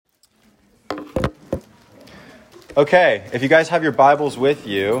Okay, if you guys have your Bibles with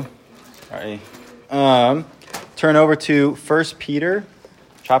you, turn over to 1 Peter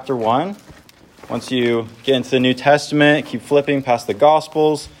chapter 1. Once you get into the New Testament, keep flipping past the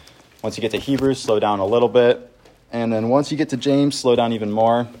Gospels. Once you get to Hebrews, slow down a little bit. And then once you get to James, slow down even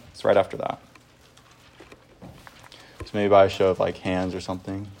more. It's right after that. So maybe by a show of hands or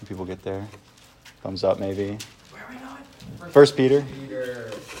something, when people get there. Thumbs up maybe. Where are we going? 1 Peter.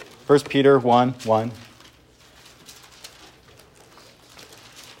 1 Peter 1:1.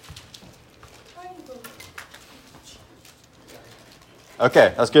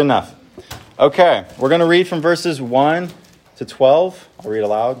 Okay, that's good enough. Okay, we're going to read from verses 1 to 12. I'll read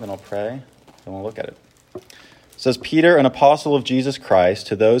aloud, then I'll pray, then we'll look at it. It says, Peter, an apostle of Jesus Christ,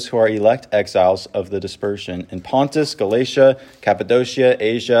 to those who are elect exiles of the dispersion in Pontus, Galatia, Cappadocia,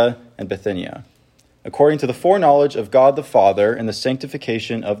 Asia, and Bithynia, according to the foreknowledge of God the Father and the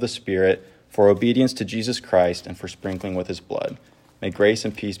sanctification of the Spirit, for obedience to Jesus Christ and for sprinkling with his blood. May grace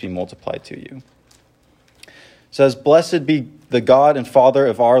and peace be multiplied to you. It says, Blessed be the God and Father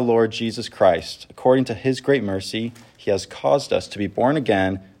of our Lord Jesus Christ. According to his great mercy, he has caused us to be born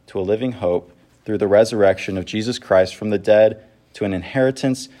again to a living hope through the resurrection of Jesus Christ from the dead to an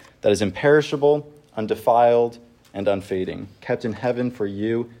inheritance that is imperishable, undefiled, and unfading, kept in heaven for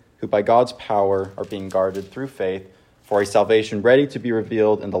you, who by God's power are being guarded through faith for a salvation ready to be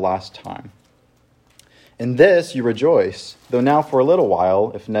revealed in the last time. In this you rejoice, though now for a little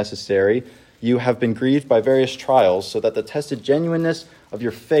while, if necessary, you have been grieved by various trials, so that the tested genuineness of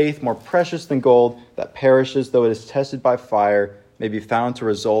your faith, more precious than gold, that perishes though it is tested by fire, may be found to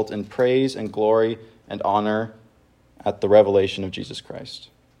result in praise and glory and honor at the revelation of Jesus Christ.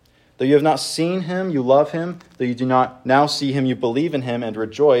 Though you have not seen him, you love him. Though you do not now see him, you believe in him and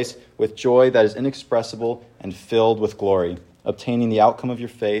rejoice with joy that is inexpressible and filled with glory, obtaining the outcome of your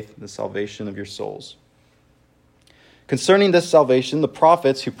faith, the salvation of your souls. Concerning this salvation, the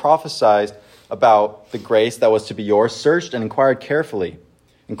prophets who prophesied about the grace that was to be yours searched and inquired carefully,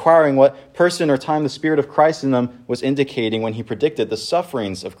 inquiring what person or time the Spirit of Christ in them was indicating when he predicted the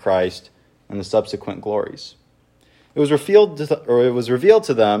sufferings of Christ and the subsequent glories. It was revealed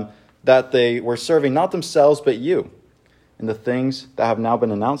to them that they were serving not themselves but you in the things that have now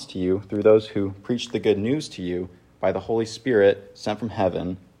been announced to you through those who preached the good news to you by the Holy Spirit sent from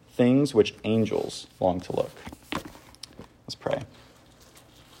heaven, things which angels long to look. Let's pray.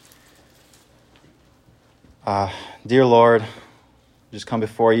 Dear Lord, we just come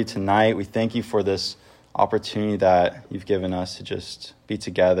before you tonight. We thank you for this opportunity that you've given us to just be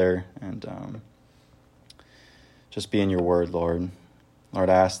together and just be in your word, Lord. Lord,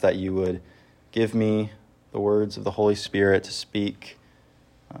 I ask that you would give me the words of the Holy Spirit to speak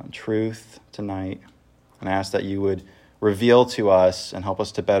truth tonight. And I ask that you would reveal to us and help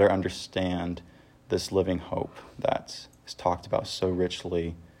us to better understand this living hope that is talked about so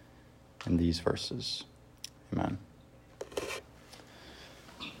richly in these verses. Amen.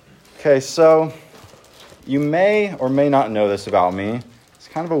 Okay, so you may or may not know this about me. It's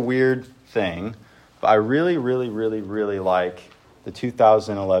kind of a weird thing, but I really, really, really, really like the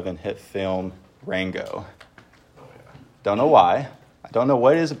 2011 hit film Rango. Don't know why. I don't know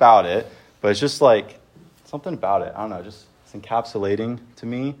what it is about it, but it's just something about it. I don't know, just it's encapsulating to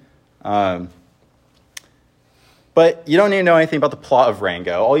me. But you don't need to know anything about the plot of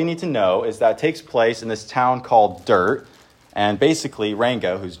Rango. All you need to know is that it takes place in this town called Dirt. And basically,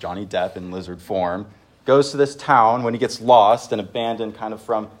 Rango, who's Johnny Depp in lizard form, goes to this town when he gets lost and abandoned kind of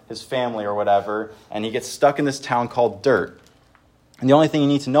from his family or whatever. And he gets stuck in this town called Dirt. And the only thing you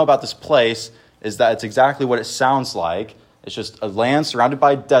need to know about this place is that it's exactly what it sounds like. It's just a land surrounded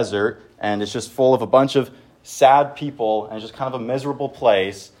by desert. And it's just full of a bunch of sad people. And it's just kind of a miserable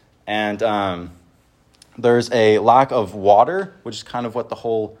place. And there's a lack of water, which is kind of what the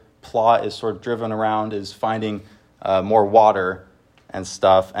whole plot is sort of driven around, is finding more water and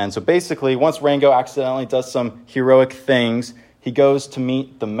stuff. And so basically, once Rango accidentally does some heroic things, he goes to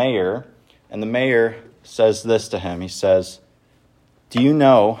meet the mayor, and the mayor says this to him. He says, "Do you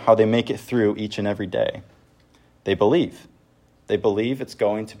know how they make it through each and every day? They believe. They believe it's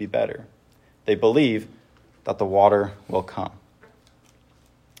going to be better. They believe that the water will come."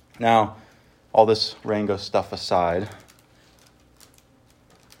 Now, all this Rango stuff aside,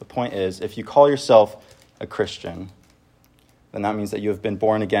 the point is, if you call yourself a Christian, then that means that you have been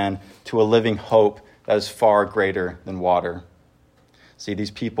born again to a living hope that is far greater than water. See,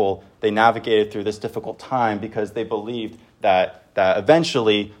 these people, they navigated through this difficult time because they believed that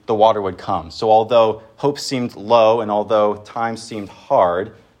eventually the water would come. So although hope seemed low and although times seemed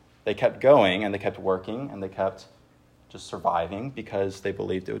hard, they kept going and they kept working and they kept just surviving because they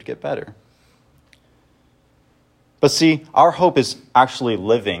believed it would get better. But see, our hope is actually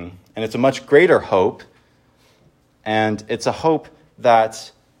living, and it's a much greater hope. And it's a hope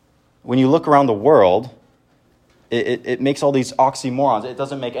that when you look around the world, it makes all these oxymorons. It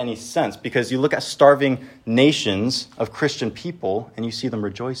doesn't make any sense because you look at starving nations of Christian people and you see them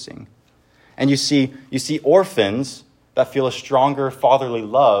rejoicing. And you see orphans that feel a stronger fatherly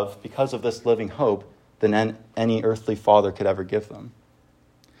love because of this living hope than any earthly father could ever give them.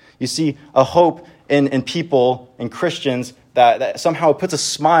 You see a hope in people, in Christians, that somehow puts a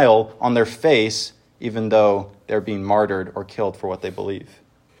smile on their face even though they're being martyred or killed for what they believe.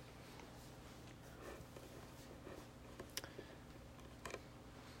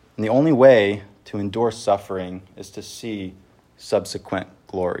 And the only way to endure suffering is to see subsequent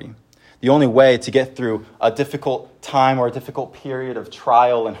glory. The only way to get through a difficult time or a difficult period of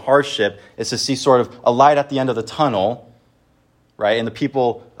trial and hardship is to see sort of a light at the end of the tunnel, right? And the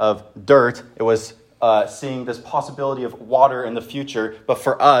people of dirt, it was seeing this possibility of water in the future. But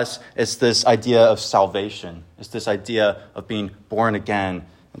for us, it's this idea of salvation. It's this idea of being born again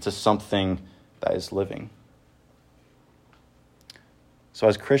into something that is living. So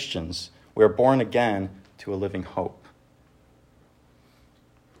as Christians, we are born again to a living hope.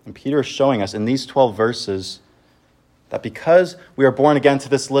 And Peter is showing us in these 12 verses that because we are born again to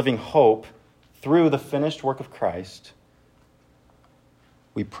this living hope through the finished work of Christ,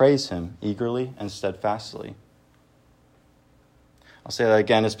 we praise him eagerly and steadfastly. I'll say that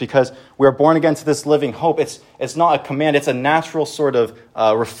again. It's because we are born again to this living hope. It's not a command. It's a natural sort of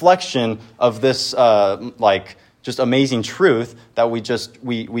reflection of this just amazing truth that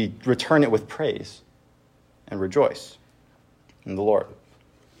we return it with praise and rejoice in the Lord.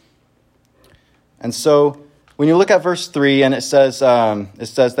 And so when you look at verse 3 and it says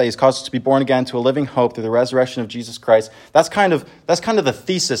that he's caused us to be born again to a living hope through the resurrection of Jesus Christ, that's kind of the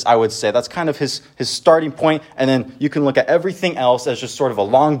thesis, I would say. That's kind of his starting point. And then you can look at everything else as just sort of a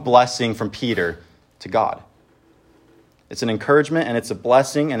long blessing from Peter to God. It's an encouragement and it's a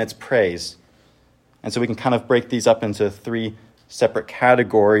blessing and it's praise. And so we can kind of break these up into three separate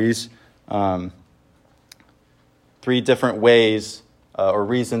categories, 3 different ways or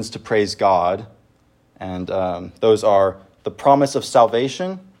reasons to praise God. And those are the promise of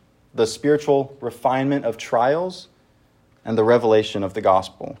salvation, the spiritual refinement of trials, and the revelation of the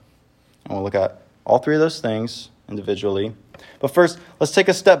gospel. And we'll look at all 3 of those things individually. But first, let's take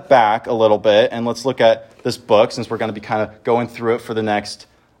a step back a little bit and let's look at this book since we're going to be kind of going through it for the next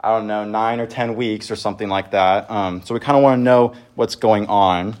 9 or 10 weeks or something like that. So we kind of want to know what's going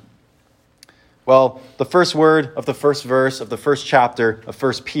on. Well, the first word of the first verse of the first chapter of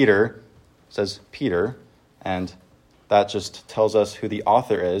 1 Peter says Peter, and that just tells us who the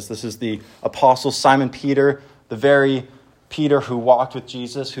author is. This is the apostle Simon Peter, the very Peter who walked with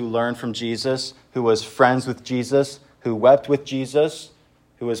Jesus, who learned from Jesus, who was friends with Jesus, who wept with Jesus,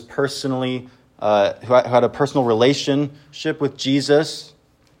 who was personally, who had a personal relationship with Jesus.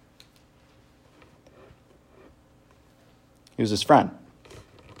 He was his friend.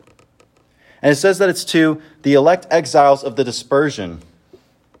 And it says that it's to the elect exiles of the dispersion.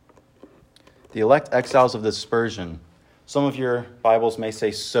 The elect exiles of the dispersion. Some of your Bibles may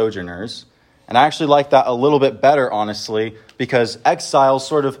say sojourners. And I actually like that a little bit better, honestly, because exiles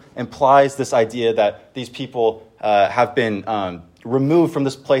sort of implies this idea that these people have been removed from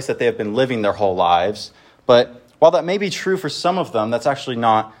this place that they have been living their whole lives. But while that may be true for some of them, that's actually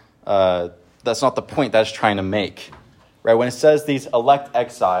not that's not the point that it's trying to make. Right? When it says these elect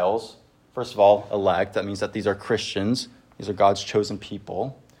exiles, first of all, elect, that means that these are Christians. These are God's chosen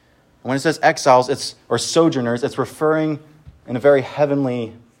people. And when it says exiles, or sojourners, it's referring in a very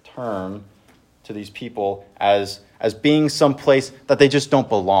heavenly term to these people as being someplace that they just don't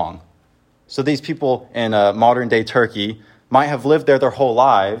belong. So these people in modern-day Turkey might have lived there their whole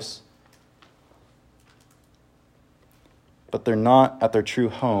lives, but they're not at their true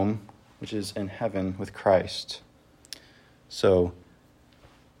home, which is in heaven with Christ. So,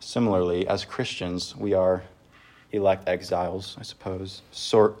 similarly, as Christians, we are elect exiles, I suppose,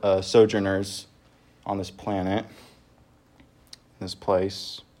 sojourners on this planet, this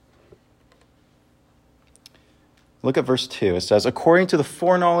place. Look at verse 2. It says, according to the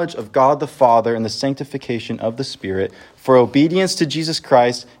foreknowledge of God the Father and the sanctification of the Spirit, for obedience to Jesus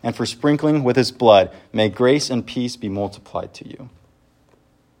Christ and for sprinkling with his blood, may grace and peace be multiplied to you.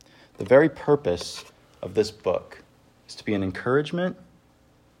 The very purpose of this book is to be an encouragement.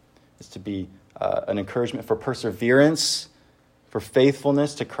 It's to be an encouragement for perseverance, for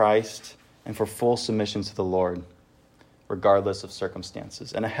faithfulness to Christ, and for full submission to the Lord. regardless of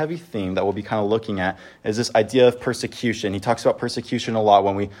circumstances. And a heavy theme that we'll be kind of looking at is this idea of persecution. He talks about persecution a lot.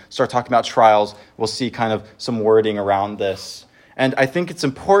 When we start talking about trials, we'll see kind of some wording around this. And I think it's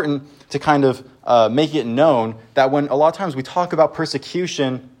important to kind of make it known that when a lot of times we talk about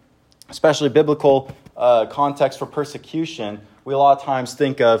persecution, especially biblical context for persecution, we a lot of times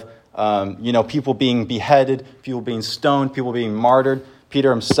think of people being beheaded, people being stoned, people being martyred. Peter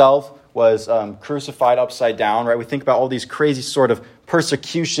himself was crucified upside down, right? We think about all these crazy sort of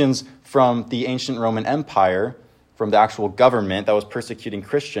persecutions from the ancient Roman Empire, from the actual government that was persecuting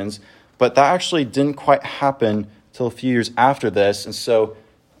Christians, but that actually didn't quite happen till a few years after this. And so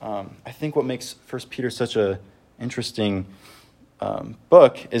I think what makes 1 Peter such an interesting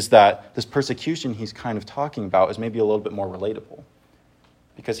book is that this persecution he's kind of talking about is maybe a little bit more relatable.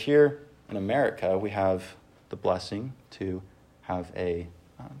 Because here in America, we have the blessing to have a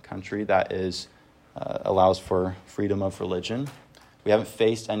country that allows for freedom of religion. We haven't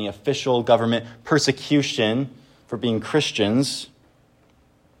faced any official government persecution for being Christians.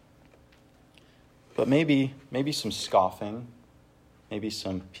 But maybe some scoffing, maybe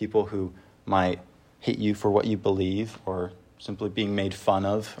some people who might hate you for what you believe, or simply being made fun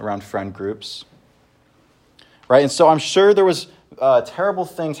of around friend groups. Right? And so I'm sure there was terrible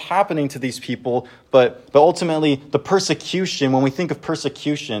things happening to these people, but ultimately the persecution, when we think of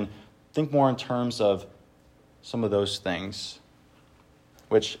persecution, think more in terms of some of those things,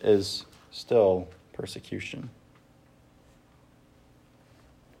 which is still persecution.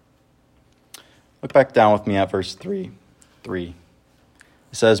 Look back down with me at verse 3. It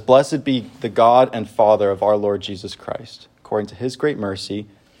says, "Blessed be the God and Father of our Lord Jesus Christ. According to his great mercy,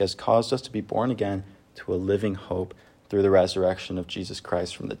 he has caused us to be born again to a living hope through the resurrection of Jesus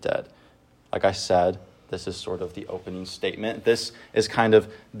Christ from the dead." Like I said, this is sort of the opening statement. This is kind of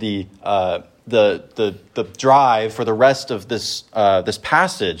the drive for the rest of this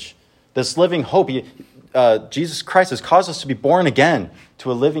passage. This living hope. Jesus Christ has caused us to be born again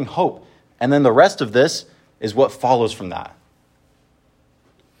to a living hope. And then the rest of this is what follows from that.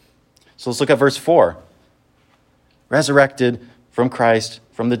 So let's look at verse 4. "Resurrected from Christ,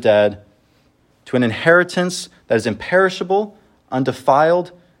 from the dead, to an inheritance that is imperishable,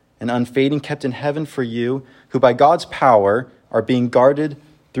 undefiled, and unfading, kept in heaven for you, who by God's power are being guarded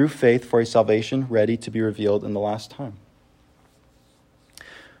through faith for a salvation ready to be revealed in the last time."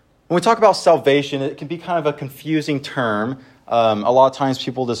 When we talk about salvation, it can be kind of a confusing term. A lot of times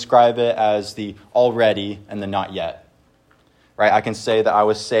people describe it as the already and the not yet. Right? I can say that I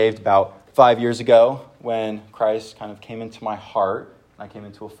was saved about 5 years ago when Christ kind of came into my heart. I came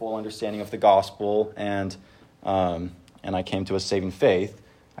into a full understanding of the gospel, and I came to a saving faith.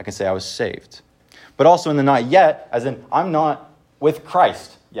 I can say I was saved. But also in the not yet, as in I'm not with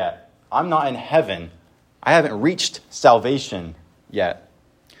Christ yet. I'm not in heaven. I haven't reached salvation yet.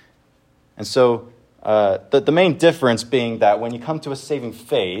 And so the main difference being that when you come to a saving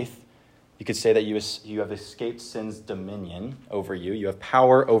faith, you could say that you have escaped sin's dominion over you. You have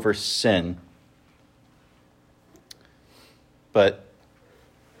power over sin. But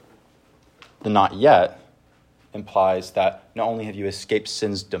the not yet implies that not only have you escaped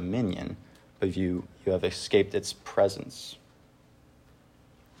sin's dominion, but you have escaped its presence.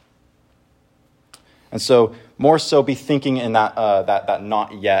 And so more so be thinking in that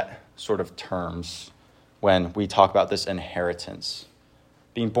not yet sort of terms when we talk about this inheritance.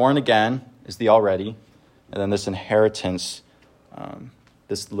 Being born again is the already, and then this inheritance,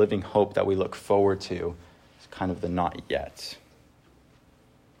 this living hope that we look forward to, is kind of the not yet.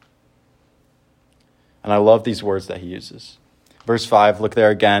 And I love these words that he uses. Verse 5, look there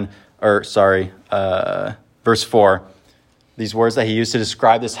again, verse 4. These words that he used to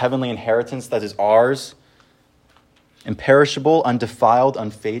describe this heavenly inheritance that is ours. Imperishable, undefiled,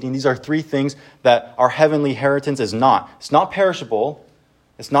 unfading. These are three things that our heavenly inheritance is not. It's not perishable,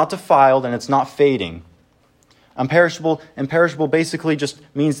 it's not defiled, and it's not fading. Imperishable basically just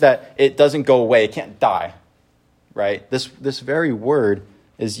means that it doesn't go away. It can't die, right? This very word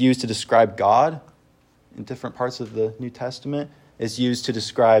is used to describe God in different parts of the New Testament. It's used to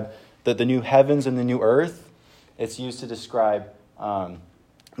describe the new heavens and the new earth. It's used to describe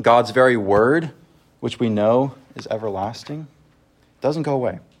God's very word, which we know is everlasting. It doesn't go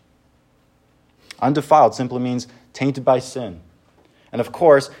away. Undefiled simply means tainted by sin. And of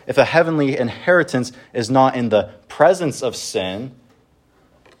course, if a heavenly inheritance is not in the presence of sin,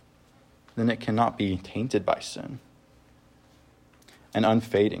 then it cannot be tainted by sin. And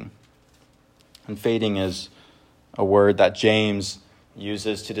unfading. Unfading is a word that James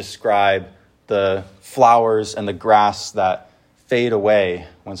uses to describe the flowers and the grass that fade away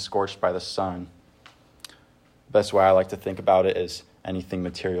when scorched by the sun. The best way I like to think about it is anything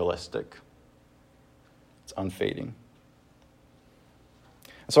materialistic. It's unfading.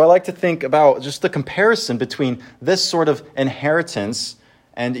 So I like to think about just the comparison between this sort of inheritance,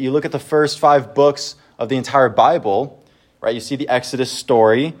 and you look at the first 5 books of the entire Bible, right? You see the Exodus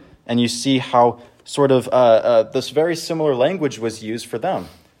story, and you see how sort of this very similar language was used for them.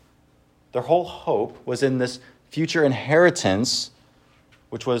 Their whole hope was in this future inheritance,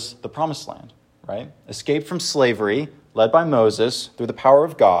 which was the promised land, right? Escape from slavery, led by Moses through the power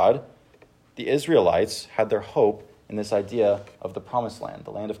of God, the Israelites had their hope in this idea of the promised land,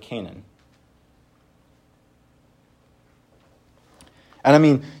 the land of Canaan. And I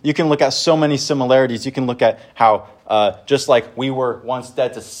mean, you can look at so many similarities. You can look at how just like we were once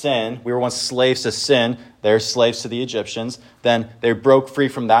dead to sin, we were once slaves to sin, they're slaves to the Egyptians. Then they broke free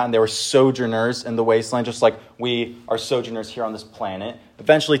from that and they were sojourners in the wasteland, just like we are sojourners here on this planet,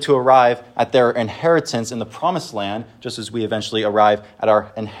 eventually to arrive at their inheritance in the promised land, just as we eventually arrive at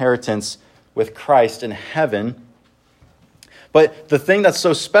our inheritance with Christ in heaven. But the thing that's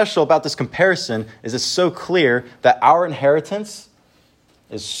so special about this comparison is it's so clear that our inheritance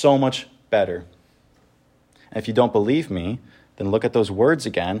is so much better. And if you don't believe me, then look at those words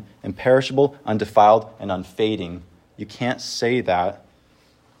again: imperishable, undefiled, and unfading. You can't say that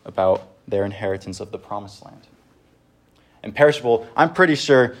about their inheritance of the promised land. Imperishable, I'm pretty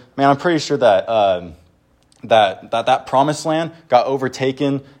sure that that promised land got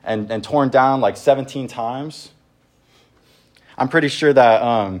overtaken and torn down like 17 times. I'm pretty sure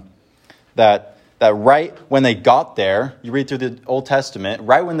that that right when they got there, you read through the Old Testament,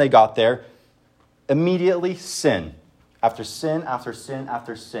 right when they got there, immediately sin. After sin, after sin,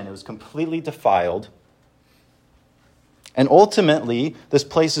 after sin. It was completely defiled. And ultimately, this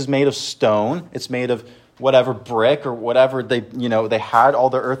place is made of stone. It's made of whatever brick or whatever they had, all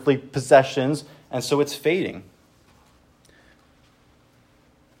their earthly possessions, and so it's fading.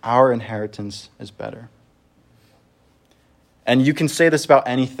 Our inheritance is better. And you can say this about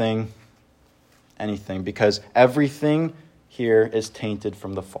anything, because everything here is tainted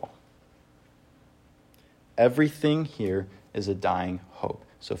from the fall. Everything here is a dying hope.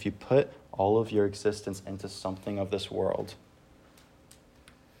 So if you put all of your existence into something of this world,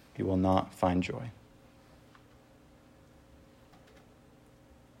 you will not find joy.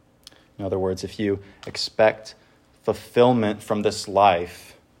 In other words, if you expect fulfillment from this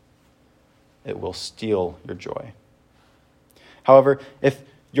life, it will steal your joy. However, if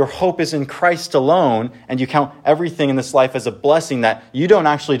your hope is in Christ alone and you count everything in this life as a blessing that you don't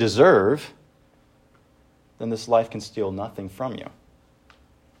actually deserve, then this life can steal nothing from you.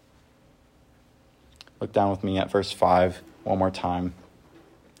 Look down with me at verse 5 one more time.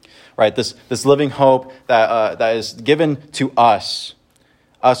 Right, this living hope that is given to us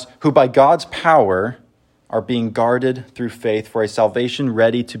who by God's power are being guarded through faith for a salvation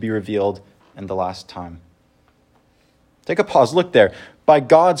ready to be revealed in the last time. Take a pause. Look there. By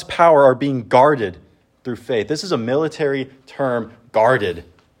God's power are being guarded through faith. This is a military term, guarded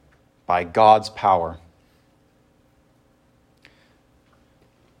by God's power.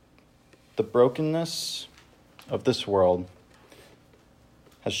 The brokenness of this world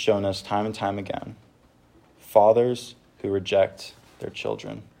has shown us time and time again fathers who reject their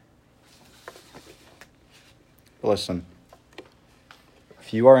children. Listen,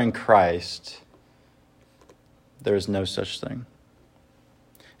 if you are in Christ, there is no such thing.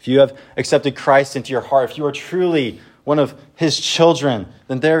 If you have accepted Christ into your heart, if you are truly one of his children,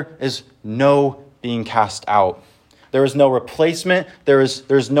 then there is no being cast out. There is no replacement. There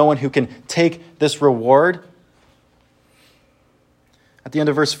is no one who can take this reward. At the end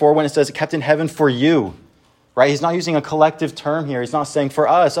of verse 4, when it says, kept in heaven for you, right? He's not using a collective term here. He's not saying for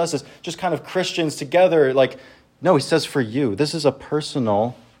us as just kind of Christians together. No, he says for you. This is a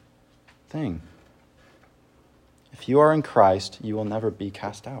personal thing. If you are in Christ, you will never be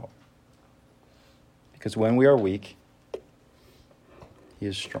cast out. Because when we are weak, he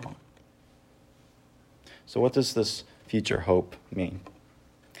is strong. So what does this future hope mean?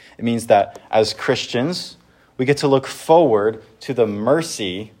 It means that as Christians, we get to look forward to the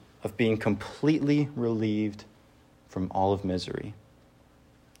mercy of being completely relieved from all of misery.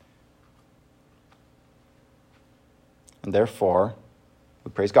 And therefore,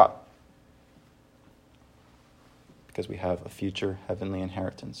 we praise God, because we have a future heavenly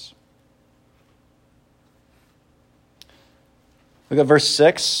inheritance. Look at verse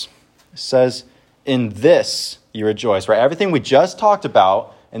 6. It says, in this you rejoice, right? Everything we just talked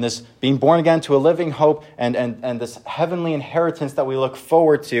about in this being born again to a living hope and this heavenly inheritance that we look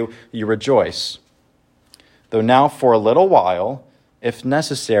forward to, you rejoice. Though now for a little while, If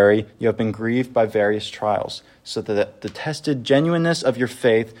necessary, you have been grieved by various trials, so that the tested genuineness of your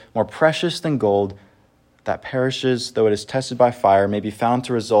faith, more precious than gold, that perishes though it is tested by fire, may be found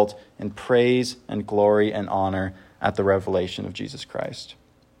to result in praise and glory and honor at the revelation of Jesus Christ.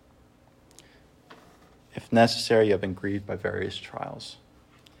 If necessary, you have been grieved by various trials.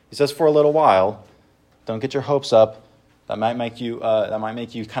 He says, for a little while, don't get your hopes up. That might make you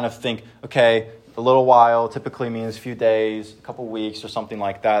kind of think, okay, a little while typically means a few days, a couple weeks, or something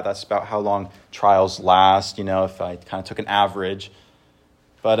like that. That's about how long trials last, if I kind of took an average.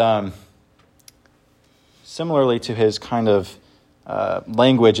 But similarly to his kind of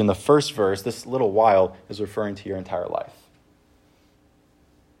language in the first verse, this little while is referring to your entire life.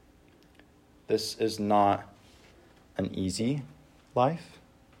 This is not an easy life.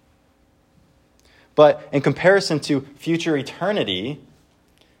 But in comparison to future eternity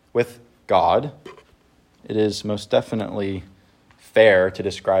with God, it is most definitely fair to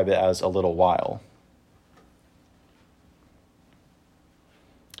describe it as a little while.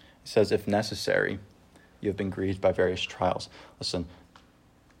 He says, if necessary, you have been grieved by various trials. Listen,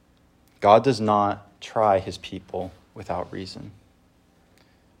 God does not try his people without reason.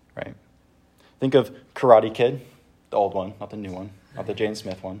 Right? Think of Karate Kid, the old one, not the new one, not the Jane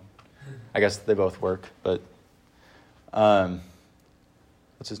Smith one. I guess they both work, but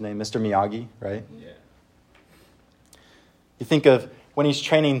what's his name? Mr. Miyagi, right? Yeah. You think of when he's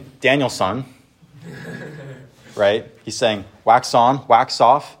training Daniel-san, right? He's saying, wax on, wax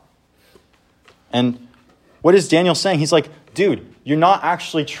off. And what is Daniel saying? He's like, dude, you're not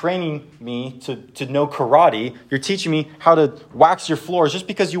actually training me to know karate. You're teaching me how to wax your floors just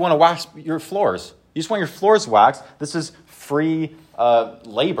because you want to wax your floors. You just want your floors waxed. This is free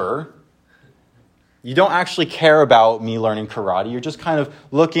labor. You don't actually care about me learning karate. You're just kind of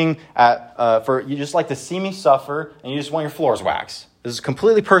looking at, you just like to see me suffer, and you just want your floors waxed. This is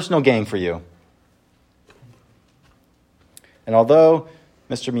completely personal gain for you. And although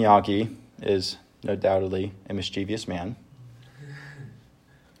Mr. Miyagi is no doubtedly a mischievous man,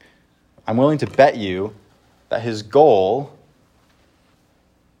 I'm willing to bet you that his goal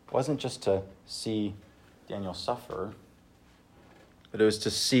wasn't just to see Daniel suffer, but it was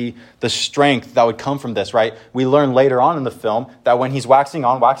to see the strength that would come from this, right? We learn later on in the film that when he's waxing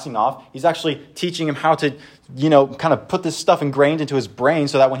on, waxing off, he's actually teaching him how to, kind of put this stuff ingrained into his brain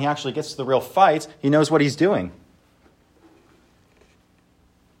so that when he actually gets to the real fights, he knows what he's doing.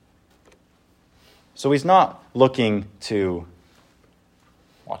 So he's not looking to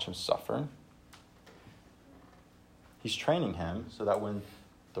watch him suffer. He's training him so that when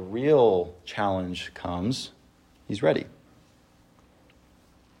the real challenge comes, he's ready.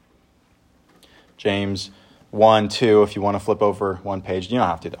 James 1:2, if you want to flip over one page. You don't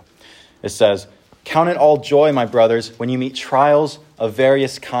have to, though. It says, count it all joy, my brothers, when you meet trials of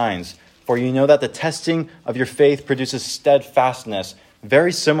various kinds, for you know that the testing of your faith produces steadfastness.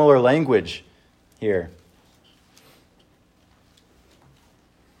 Very similar language here.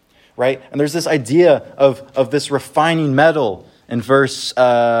 Right? And there's this idea of this refining metal in verse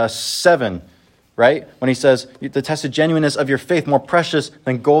 7. Right? When he says, the tested genuineness of your faith, more precious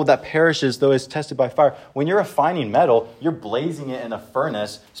than gold that perishes, though it's tested by fire. When you're refining metal, you're blazing it in a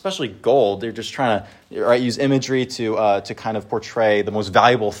furnace, especially gold. They're just trying to use imagery to kind of portray the most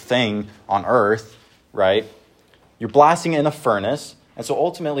valuable thing on earth, right? You're blasting it in a furnace. And so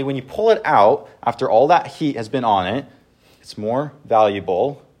ultimately, when you pull it out, after all that heat has been on it, it's more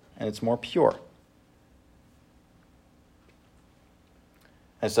valuable and it's more pure.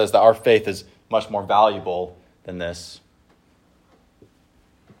 And it says that our faith is much more valuable than this.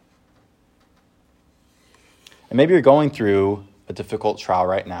 And maybe you're going through a difficult trial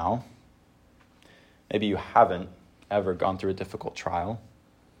right now. Maybe you haven't ever gone through a difficult trial.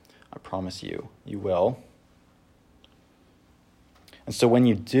 I promise you, you will. And so when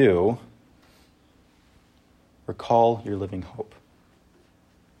you do, recall your living hope.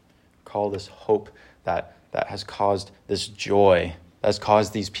 Recall this hope that has caused this joy, that has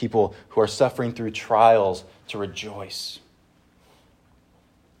caused these people who are suffering through trials to rejoice.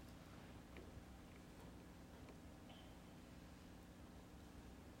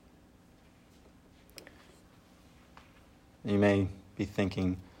 You may be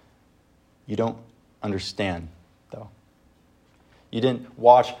thinking, you don't understand, though. You didn't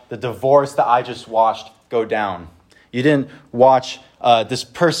watch the divorce that I just watched go down. You didn't watch this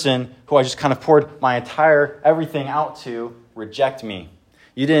person who I just kind of poured my entire everything out to reject me.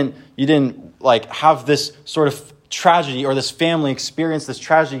 You didn't have this sort of tragedy, or this family experience this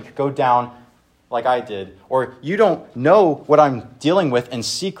tragedy go down like I did. Or you don't know what I'm dealing with in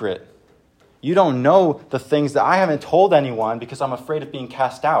secret. You don't know the things that I haven't told anyone because I'm afraid of being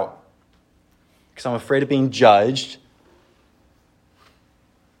cast out, because I'm afraid of being judged.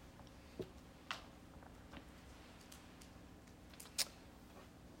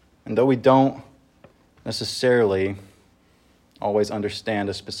 And though we don't necessarily always understand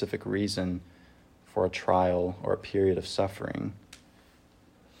a specific reason for a trial or a period of suffering,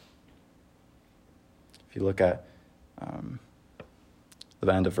 if you look at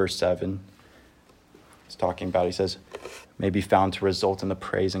the end of verse 7, it's talking about, he says, may be found to result in the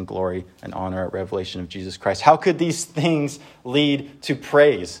praise and glory and honor at revelation of Jesus Christ. How could these things lead to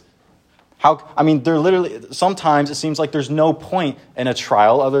praise? They're literally, sometimes it seems like there's no point in a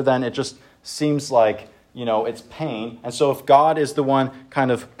trial other than it just seems like, it's pain. And so if God is the one kind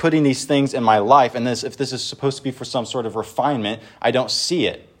of putting these things in my life, and if this is supposed to be for some sort of refinement, I don't see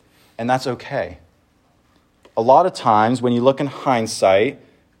it. And that's okay. A lot of times when you look in hindsight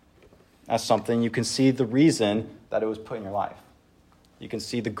at something, you can see the reason that it was put in your life. You can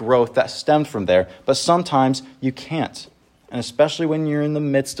see the growth that stemmed from there. But sometimes you can't. And especially when you're in the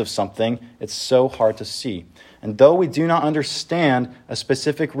midst of something, it's so hard to see. And though we do not understand a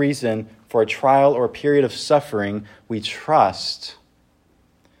specific reason for a trial or a period of suffering, we trust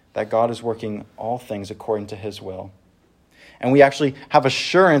that God is working all things according to his will. And we actually have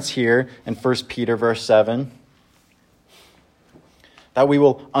assurance here in 1 Peter verse 7 that we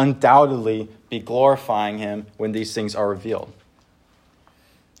will undoubtedly be glorifying him when these things are revealed.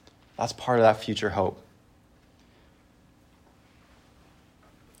 That's part of that future hope.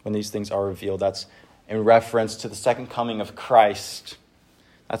 When these things are revealed, that's in reference to the second coming of Christ.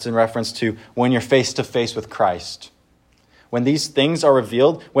 That's in reference to when you're face to face with Christ. When these things are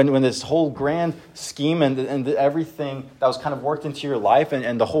revealed, when this whole grand scheme and everything that was kind of worked into your life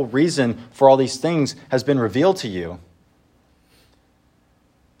and the whole reason for all these things has been revealed to you,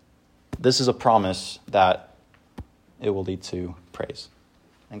 this is a promise that it will lead to praise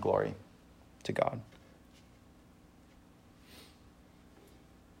and glory to God.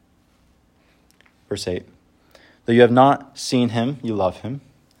 Verse 8, though you have not seen him, you love him.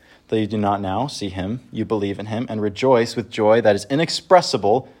 Though you do not now see him, you believe in him and rejoice with joy that is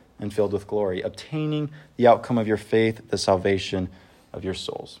inexpressible and filled with glory, obtaining the outcome of your faith, the salvation of your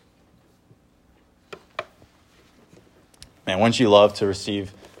souls. Man, wouldn't you love to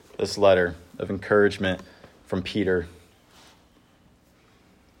receive this letter of encouragement from Peter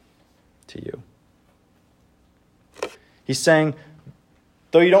to you? He's saying,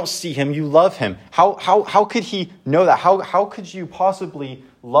 though you don't see him, you love him. How could he know that? How could you possibly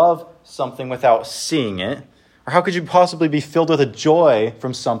love something without seeing it? Or how could you possibly be filled with a joy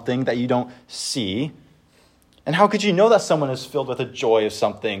from something that you don't see? And how could you know that someone is filled with a joy of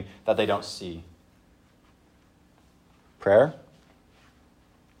something that they don't see? Prayer,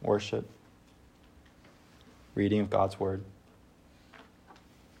 worship, reading of God's word.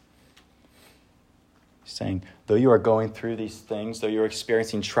 Saying, though you are going through these things, though you're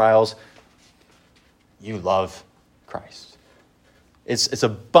experiencing trials, you love Christ. It's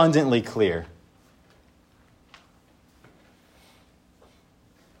abundantly clear.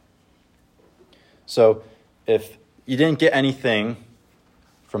 So if you didn't get anything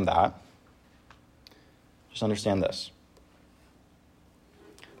from that, just understand this.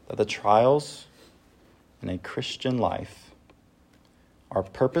 That the trials in a Christian life are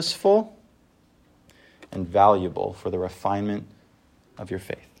purposeful and valuable for the refinement of your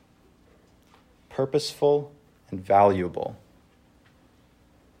faith. Purposeful and valuable.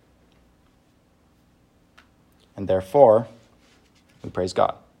 And therefore, we praise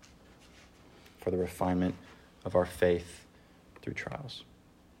God for the refinement of our faith through trials.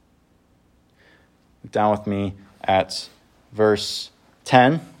 Look down with me at verse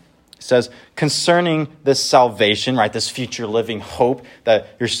 10. It says, concerning this salvation, right, this future living hope that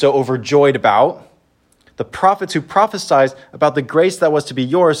you're so overjoyed about, the prophets who prophesied about the grace that was to be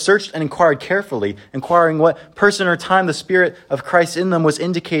yours searched and inquired carefully, inquiring what person or time the Spirit of Christ in them was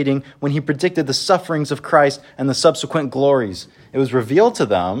indicating when he predicted the sufferings of Christ and the subsequent glories. It was revealed to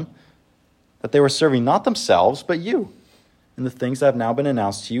them that they were serving not themselves, but you, in the things that have now been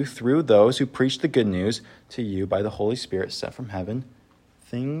announced to you through those who preach the good news to you by the Holy Spirit sent from heaven,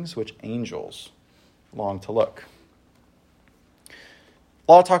 things which angels long to look.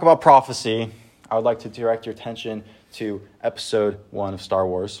 A lot of talk about prophecy. I would like to direct your attention to episode 1 of Star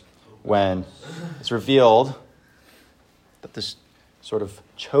Wars, when it's revealed that this sort of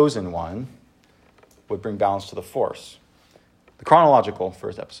chosen one would bring balance to the Force. The chronological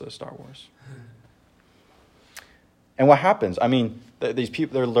first episode of Star Wars. And what happens? I mean, these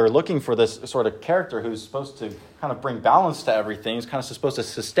people, they're looking for this sort of character who's supposed to kind of bring balance to everything, who's kind of supposed to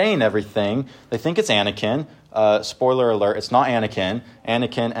sustain everything. They think it's Anakin. Spoiler alert, it's not Anakin.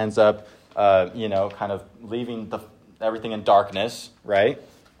 Anakin ends up, kind of leaving everything in darkness, right?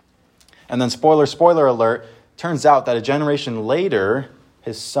 And then spoiler alert, turns out that a generation later,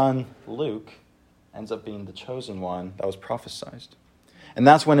 his son Luke ends up being the chosen one that was prophesied. And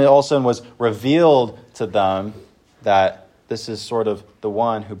that's when it all of a sudden was revealed to them that this is sort of the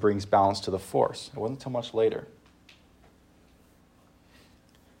one who brings balance to the Force. It wasn't until much later.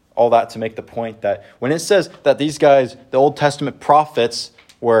 All that to make the point that when it says that these guys, the Old Testament prophets,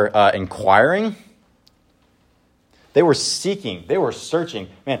 were inquiring, they were seeking, they were searching.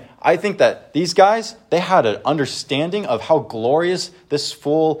 Man, I think that these guys, they had an understanding of how glorious this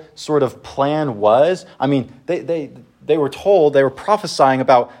full sort of plan was. I mean, they were told, they were prophesying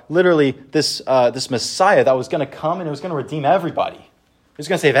about literally this Messiah that was going to come and it was going to redeem everybody. He was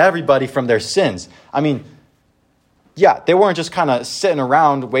going to save everybody from their sins. I mean, yeah, they weren't just kind of sitting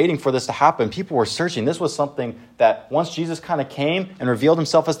around waiting for this to happen. People were searching. This was something that once Jesus kind of came and revealed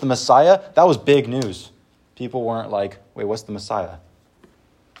himself as the Messiah, that was big news. People weren't like, wait, what's the Messiah?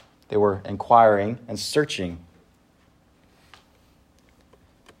 They were inquiring and searching.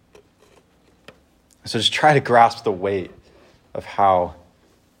 So just try to grasp the weight of how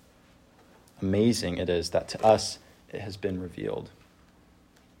amazing it is that to us it has been revealed.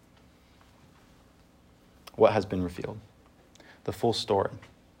 What has been revealed? The full story.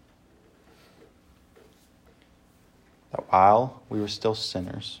 That while we were still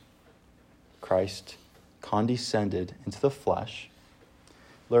sinners, Christ condescended into the flesh,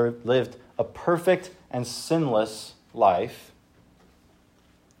 lived a perfect and sinless life,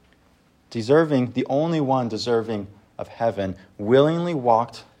 the only one deserving of heaven, willingly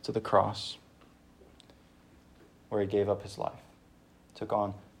walked to the cross where he gave up his life, took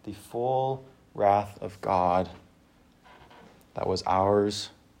on the full wrath of God that was ours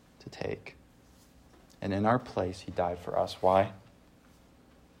to take. And in our place, he died for us. Why?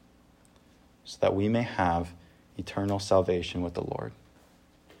 So that we may have eternal salvation with the Lord,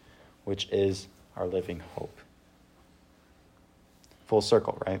 which is our living hope. Full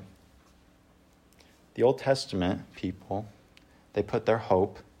circle, right? The Old Testament people, they put their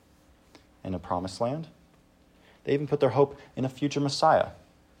hope in a promised land. They even put their hope in a future Messiah.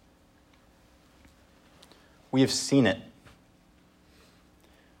 We have seen it.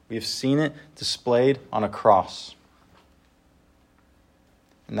 We have seen it displayed on a cross.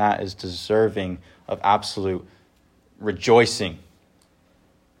 And that is deserving of absolute rejoicing.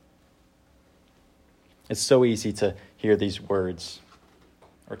 It's so easy to hear these words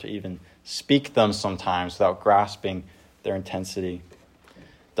or to even speak them sometimes without grasping their intensity.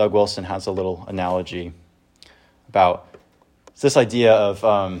 Doug Wilson has a little analogy about this idea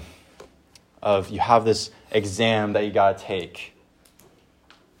of you have this exam that you got to take.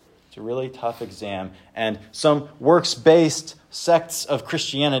 It's a really tough exam. And some works-based sects of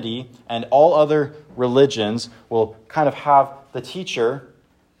Christianity and all other religions will kind of have the teacher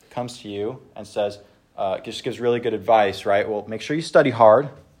comes to you and says, just gives really good advice, right? Well, make sure you study hard.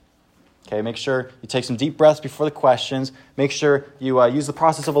 Okay, make sure you take some deep breaths before the questions. Make sure you use the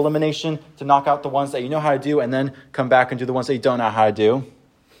process of elimination to knock out the ones that you know how to do and then come back and do the ones that you don't know how to do.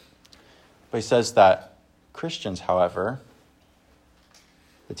 But he says that Christians, however,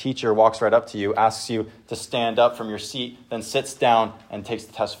 the teacher walks right up to you, asks you to stand up from your seat, then sits down and takes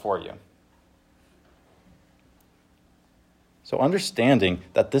the test for you. So understanding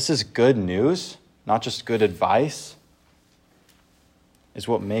that this is good news, not just good advice, is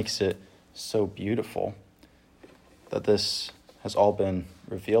what makes it so beautiful that this has all been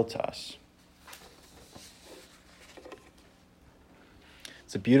revealed to us.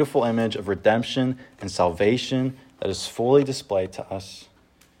 It's a beautiful image of redemption and salvation that is fully displayed to us.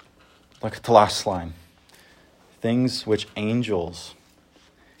 Look at the last line. Things which angels,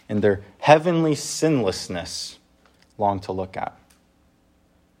 in their heavenly sinlessness, long to look at.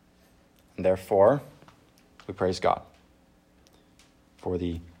 And therefore, we praise God for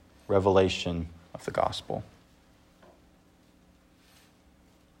the revelation of the gospel.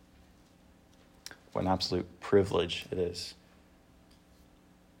 What an absolute privilege it is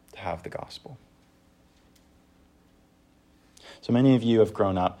to have the gospel. So many of you have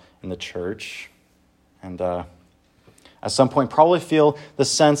grown up in the church and at some point probably feel the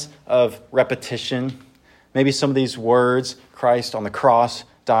sense of repetition. Maybe some of these words, Christ on the cross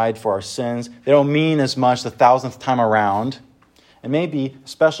died for our sins, they don't mean as much the 1000th time around. And maybe,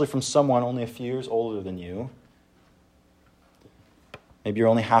 especially from someone only a few years older than you, maybe you're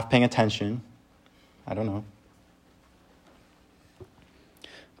only half paying attention. I don't know.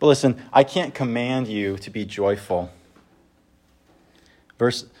 But listen, I can't command you to be joyful.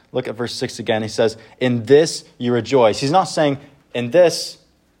 Look at verse 6 again. He says, in this you rejoice. He's not saying, in this,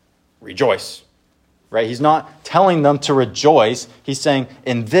 rejoice. Right? He's not telling them to rejoice. He's saying,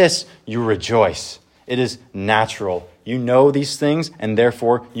 in this you rejoice. It is natural. You know these things, and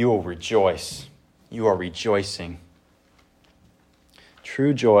therefore you will rejoice. You are rejoicing.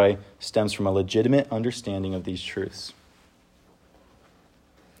 True joy stems from a legitimate understanding of these truths.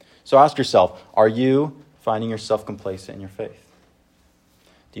 So ask yourself, are you finding yourself complacent in your faith?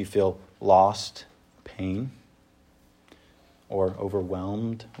 Do you feel lost, pain, or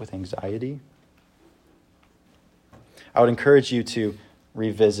overwhelmed with anxiety? I would encourage you to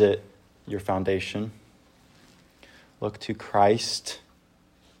revisit your foundation. Look to Christ,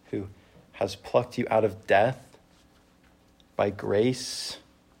 who has plucked you out of death by grace,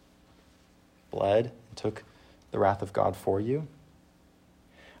 bled, and took the wrath of God for you.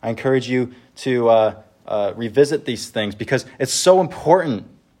 I encourage you to revisit these things because it's so important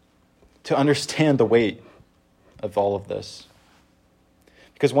to understand the weight of all of this.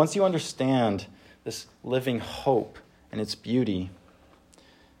 Because once you understand this living hope and its beauty,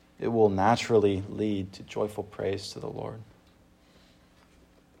 it will naturally lead to joyful praise to the Lord.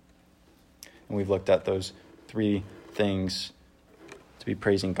 And we've looked at those three things to be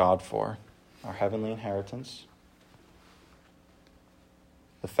praising God for: our heavenly inheritance,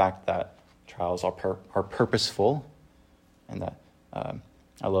 the fact that trials are purposeful, and that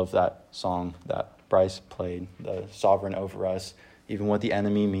I love that song that Bryce played, the Sovereign Over Us. Even what the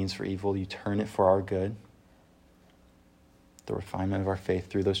enemy means for evil, you turn it for our good. The refinement of our faith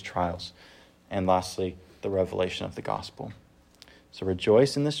through those trials. And lastly, the revelation of the gospel. So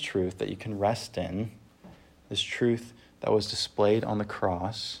rejoice in this truth that you can rest in, this truth that was displayed on the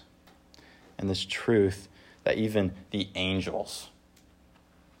cross, and this truth that even the angels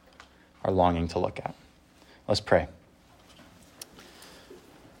are longing to look at. Let's pray.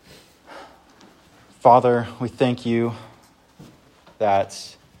 Father, we thank you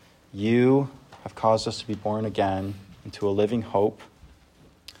that you have caused us to be born again into a living hope,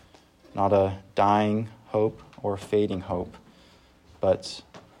 not a dying hope or a fading hope, but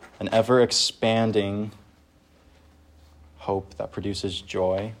an ever-expanding hope that produces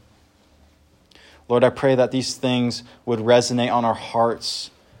joy. Lord, I pray that these things would resonate on our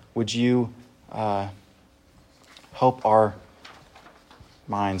hearts. Would you help our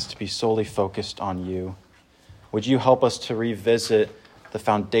minds to be solely focused on you? Would you help us to revisit the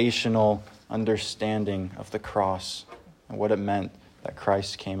foundational understanding of the cross and what it meant that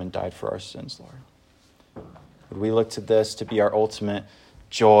Christ came and died for our sins, Lord? Would we look to this to be our ultimate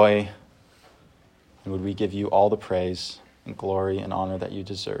joy? And would we give you all the praise and glory and honor that you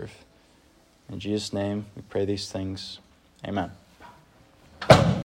deserve? In Jesus' name, we pray these things. Amen.